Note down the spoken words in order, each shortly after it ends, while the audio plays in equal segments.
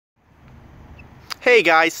Hey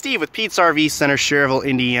guys, Steve with Pete's RV Center, Cherville,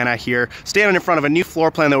 Indiana here, standing in front of a new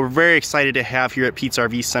floor plan that we're very excited to have here at Pete's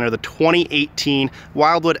RV Center, the 2018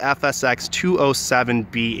 Wildwood FSX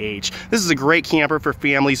 207BH. This is a great camper for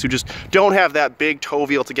families who just don't have that big tow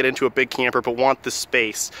wheel to get into a big camper but want the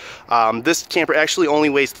space. This camper actually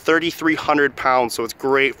only weighs 3,300 pounds, so it's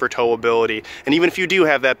great for towability. And even if you do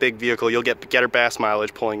have that big vehicle, you'll get getter bass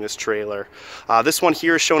mileage pulling this trailer. This one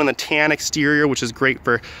here is shown in the tan exterior, which is great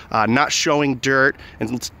for not showing dirt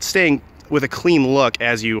and staying with a clean look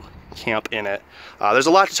as you camp in it. There's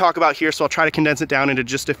a lot to talk about here, so I'll try to condense it down into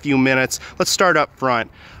just a few minutes. Let's start up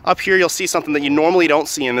front. Up here you'll see something that you normally don't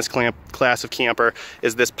see in this class of camper,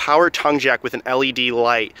 is this power tongue jack with an LED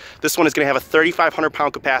light. This one is going to have a 3,500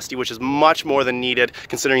 pound capacity, which is much more than needed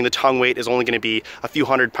considering the tongue weight is only going to be a few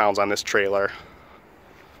hundred pounds on this trailer.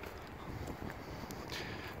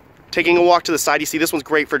 Taking a walk to the side, you see this one's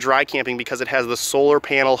great for dry camping because it has the solar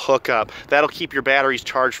panel hookup. That'll keep your batteries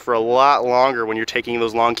charged for a lot longer when you're taking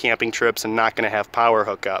those long camping trips and not going to have power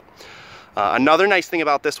hookup. Another nice thing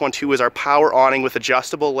about this one too is our power awning with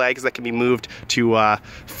adjustable legs that can be moved to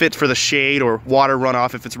fit for the shade or water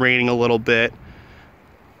runoff if it's raining a little bit.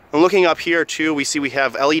 And looking up here too, we see we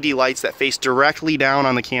have LED lights that face directly down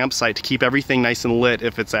on the campsite to keep everything nice and lit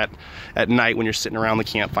if it's at night when you're sitting around the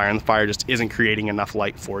campfire and the fire just isn't creating enough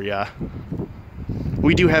light for you.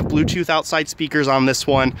 We do have Bluetooth outside speakers on this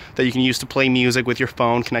one that you can use to play music with your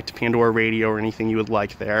phone, connect to Pandora radio or anything you would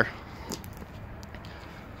like there.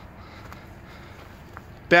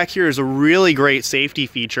 Back here is a really great safety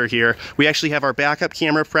feature here. We actually have our backup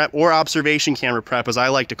camera prep, or observation camera prep as I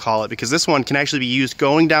like to call it, because this one can actually be used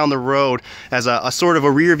going down the road as a sort of a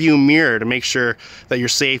rear view mirror to make sure that you're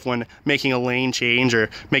safe when making a lane change or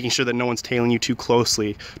making sure that no one's tailing you too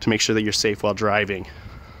closely to make sure that you're safe while driving.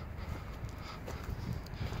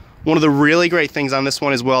 One of the really great things on this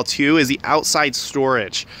one as well too is the outside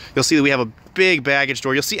storage. You'll see that we have a big baggage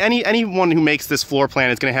door. You'll see anyone who makes this floor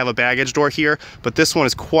plan is going to have a baggage door here, but this one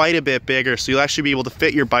is quite a bit bigger, so you'll actually be able to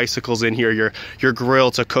fit your bicycles in here, your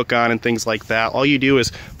grill to cook on and things like that. All you do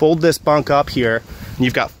is fold this bunk up here and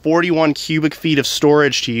you've got 41 cubic feet of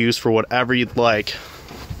storage to use for whatever you'd like.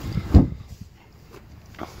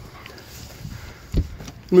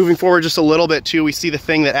 Moving forward just a little bit too, we see the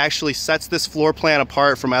thing that actually sets this floor plan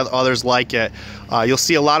apart from others like it. You'll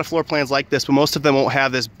see a lot of floor plans like this, but most of them won't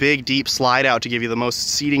have this big deep slide out to give you the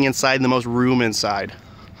most seating inside and the most room inside.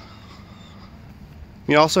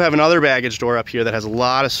 You also have another baggage door up here that has a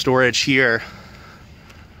lot of storage here.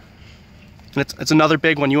 And it's another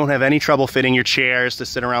big one. You won't have any trouble fitting your chairs to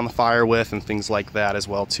sit around the fire with and things like that as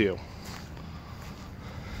well too.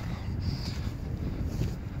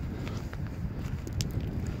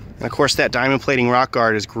 And of course that diamond plating rock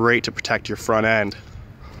guard is great to protect your front end.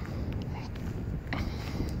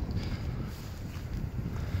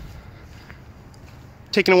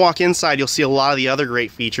 Taking a walk inside, you'll see a lot of the other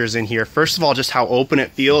great features in here. First of all, just how open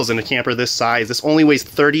it feels in a camper this size. This only weighs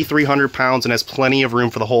 3,300 pounds and has plenty of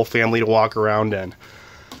room for the whole family to walk around in.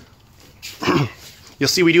 You'll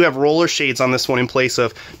see we do have roller shades on this one in place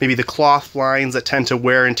of maybe the cloth blinds that tend to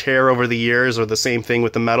wear and tear over the years, or the same thing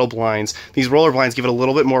with the metal blinds. These roller blinds give it a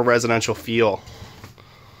little bit more residential feel.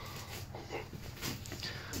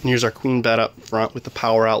 And here's our queen bed up front with the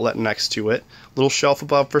power outlet next to it. Little shelf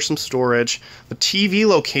above for some storage. The TV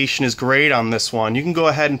location is great on this one. You can go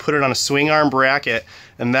ahead and put it on a swing arm bracket,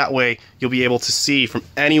 and that way you'll be able to see from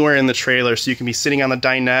anywhere in the trailer. So you can be sitting on the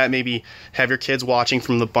dinette, maybe have your kids watching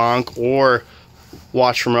from the bunk, or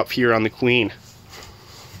watch from up here on the queen.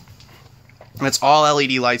 And it's all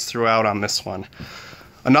LED lights throughout on this one.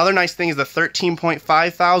 Another nice thing is the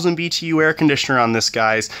 13.5 thousand BTU air conditioner on this,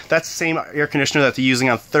 guys. That's the same air conditioner that they're using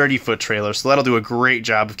on 30-foot trailers, so that'll do a great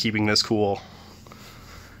job of keeping this cool.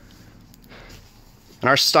 And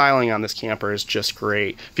our styling on this camper is just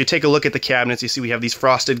great. If you take a look at the cabinets, you see we have these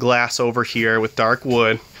frosted glass over here with dark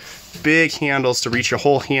wood, big handles to reach your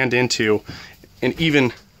whole hand into, and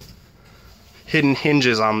even hidden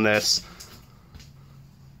hinges on this,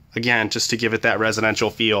 again, just to give it that residential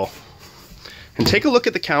feel. And take a look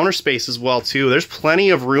at the counter space as well too. There's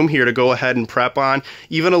plenty of room here to go ahead and prep on,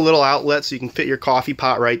 even a little outlet so you can fit your coffee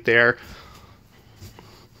pot right there.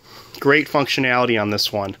 Great functionality on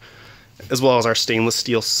this one, as well as our stainless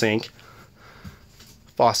steel sink,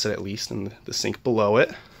 faucet at least, and the sink below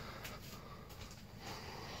it.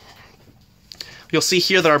 You'll see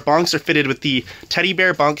here that our bunks are fitted with the Teddy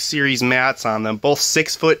Bear Bunk Series mats on them, both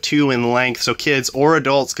 6'2" in length, so kids or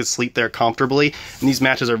adults could sleep there comfortably. And these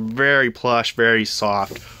mattress are very plush, very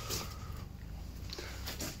soft.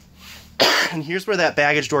 And here's where that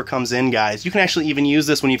baggage door comes in, guys. You can actually even use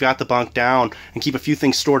this when you've got the bunk down and keep a few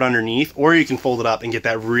things stored underneath, or you can fold it up and get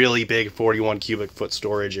that really big 41 cubic foot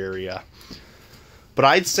storage area. But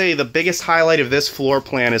I'd say the biggest highlight of this floor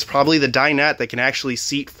plan is probably the dinette that can actually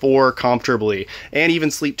seat 4 comfortably, and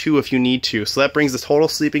even sleep 2 if you need to. So that brings the total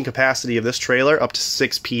sleeping capacity of this trailer up to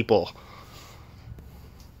 6 people.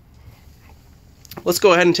 Let's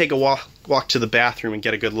go ahead and take a walk to the bathroom and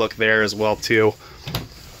get a good look there as well too.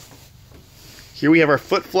 Here we have our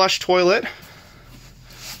foot flush toilet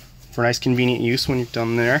for nice convenient use when you're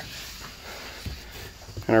done there.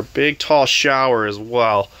 And our big tall shower as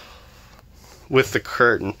well with the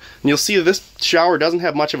curtain. And you'll see that this shower doesn't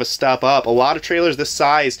have much of a step up. A lot of trailers this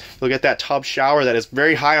size, you'll get that tub shower that is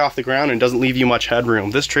very high off the ground and doesn't leave you much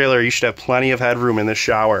headroom. This trailer, you should have plenty of headroom in this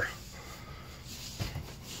shower.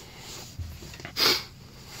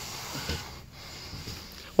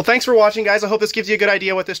 Well, thanks for watching, guys. I hope this gives you a good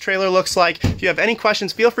idea what this trailer looks like. If you have any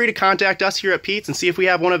questions, feel free to contact us here at Pete's and see if we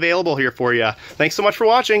have one available here for you. Thanks so much for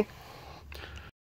watching.